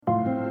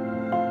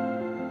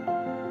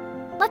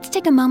let's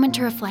take a moment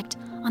to reflect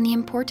on the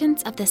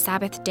importance of the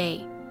Sabbath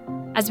day,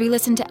 as we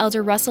listen to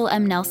Elder Russell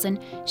M. Nelson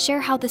share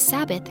how the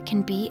Sabbath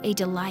can be a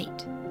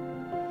delight.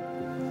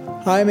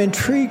 I'm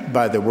intrigued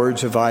by the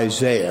words of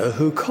Isaiah,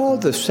 who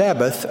called the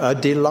Sabbath a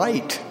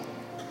delight.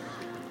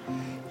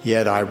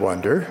 Yet I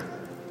wonder,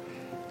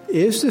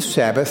 is the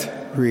Sabbath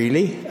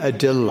really a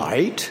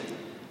delight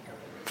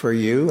for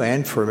you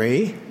and for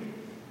me?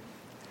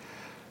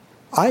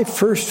 I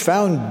first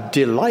found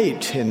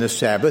delight in the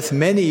Sabbath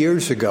many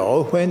years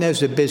ago when,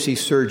 as a busy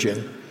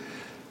surgeon,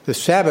 the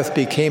Sabbath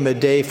became a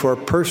day for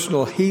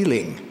personal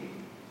healing.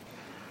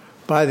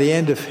 By the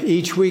end of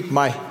each week,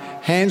 my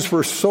hands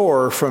were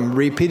sore from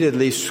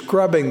repeatedly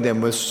scrubbing them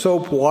with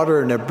soap,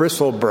 water, and a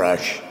bristle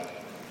brush.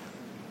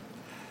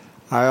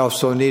 I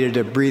also needed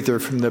a breather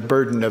from the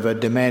burden of a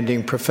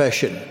demanding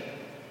profession.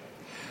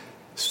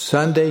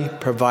 Sunday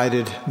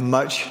provided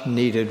much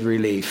needed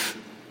relief.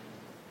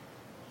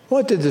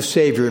 What did the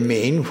Savior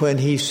mean when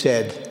he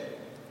said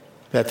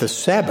that the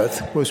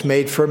Sabbath was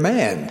made for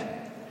man,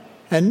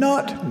 and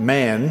not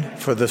man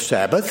for the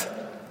Sabbath?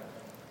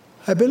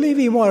 I believe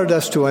he wanted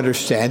us to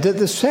understand that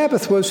the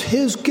Sabbath was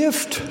his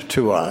gift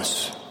to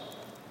us,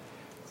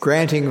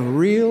 granting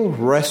real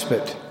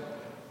respite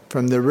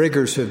from the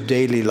rigors of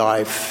daily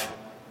life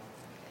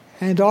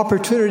and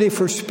opportunity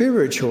for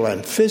spiritual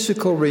and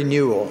physical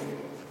renewal.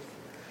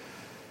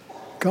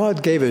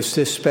 God gave us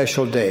this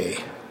special day,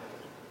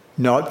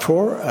 not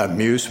for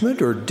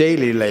amusement or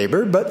daily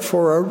labor, but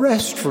for a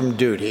rest from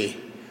duty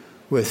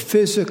with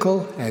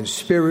physical and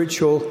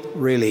spiritual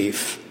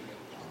relief.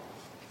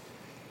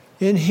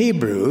 In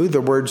Hebrew,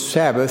 the word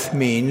Sabbath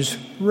means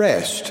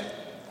rest.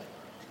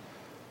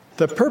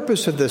 The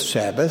purpose of the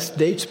Sabbath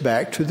dates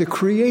back to the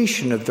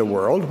creation of the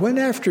world, when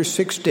after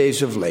 6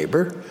 days of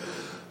labor,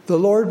 the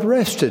Lord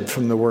rested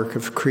from the work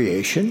of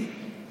creation.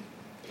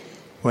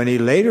 When he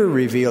later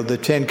revealed the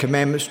Ten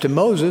Commandments to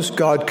Moses,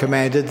 God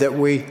commanded that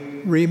we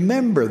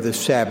remember the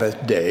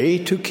Sabbath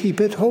day to keep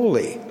it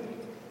holy.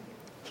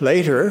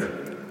 Later,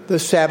 the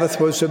Sabbath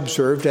was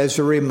observed as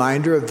a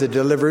reminder of the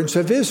deliverance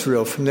of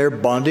Israel from their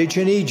bondage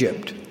in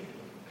Egypt.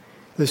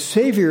 The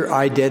Savior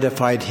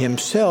identified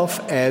himself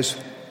as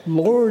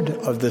Lord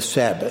of the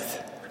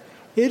Sabbath.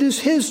 It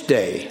is his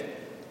day.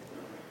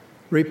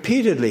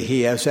 Repeatedly,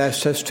 he has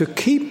asked us to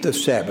keep the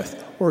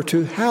Sabbath or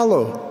to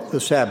hallow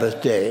the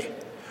Sabbath day.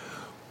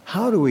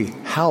 How do we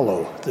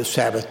hallow the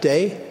Sabbath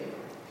day?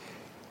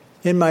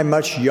 In my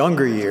much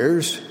younger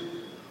years,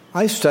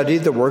 I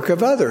studied the work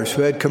of others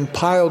who had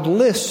compiled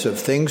lists of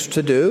things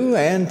to do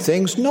and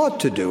things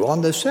not to do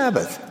on the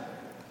Sabbath.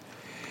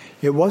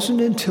 It wasn't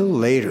until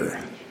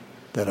later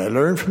that I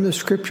learned from the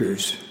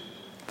Scriptures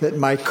that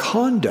my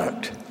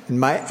conduct and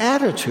my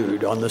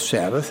attitude on the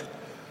Sabbath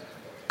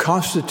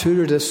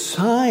constituted a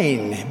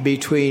sign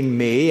between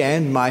me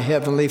and my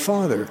Heavenly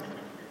Father.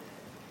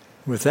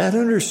 With that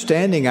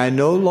understanding, I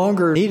no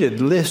longer needed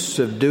lists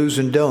of do's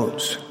and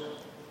don'ts.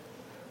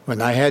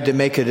 When I had to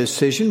make a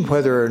decision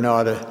whether or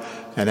not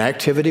an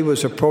activity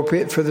was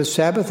appropriate for the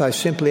Sabbath, I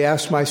simply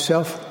asked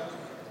myself,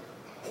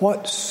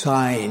 what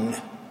sign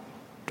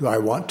do I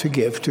want to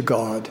give to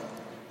God?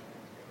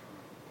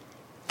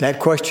 That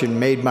question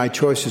made my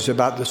choices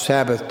about the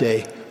Sabbath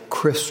day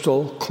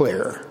crystal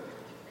clear.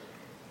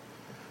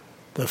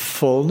 The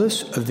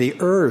fullness of the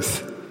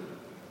earth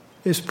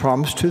is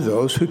promised to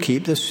those who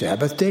keep the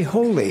Sabbath day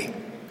holy.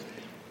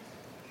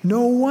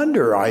 No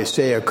wonder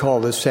Isaiah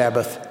called the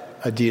Sabbath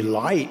a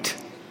delight.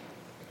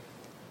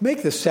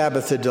 Make the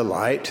Sabbath a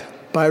delight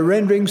by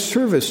rendering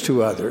service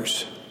to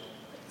others,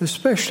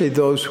 especially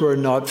those who are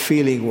not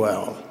feeling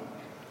well,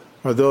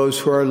 or those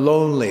who are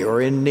lonely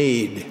or in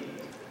need.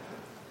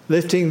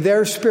 Lifting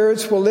their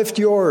spirits will lift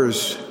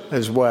yours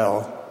as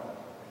well.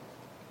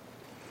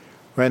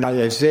 When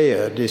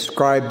Isaiah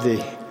described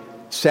the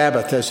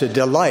Sabbath as a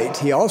delight,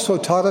 he also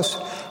taught us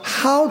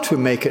how to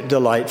make it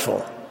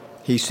delightful.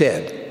 He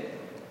said,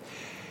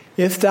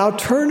 "If thou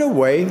turn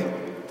away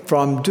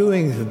from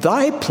doing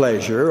thy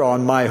pleasure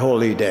on my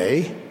holy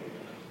day,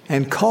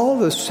 and call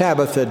the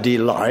Sabbath a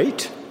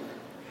delight,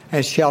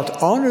 and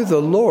shalt honor the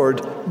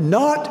Lord,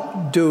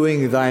 not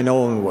doing thine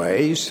own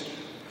ways,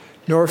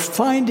 nor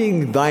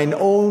finding thine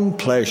own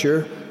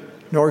pleasure,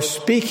 nor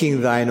speaking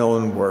thine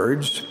own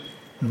words,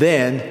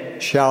 then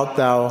shalt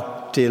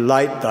thou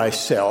delight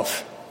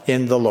thyself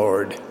in the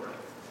Lord."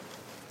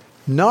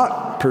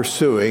 Not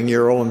pursuing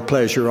your own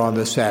pleasure on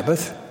the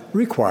Sabbath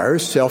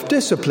requires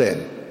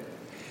self-discipline.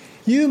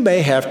 You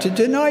may have to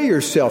deny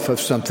yourself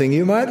of something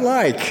you might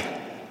like.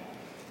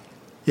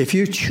 If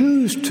you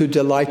choose to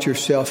delight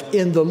yourself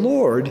in the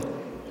Lord,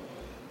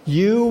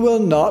 you will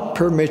not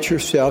permit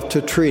yourself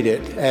to treat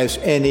it as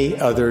any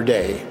other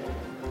day.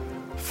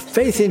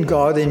 Faith in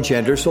God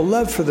engenders a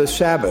love for the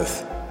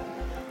Sabbath.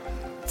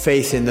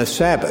 Faith in the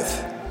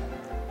Sabbath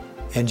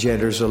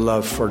engenders a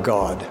love for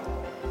God.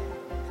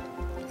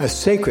 A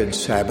sacred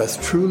Sabbath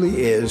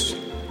truly is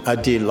a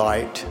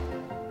delight.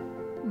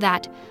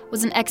 That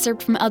was an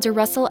excerpt from Elder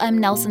Russell M.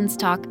 Nelson's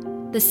talk,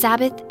 "The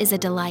Sabbath is a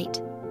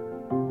Delight."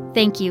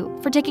 Thank you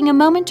for taking a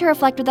moment to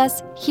reflect with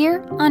us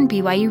here on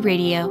BYU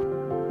Radio.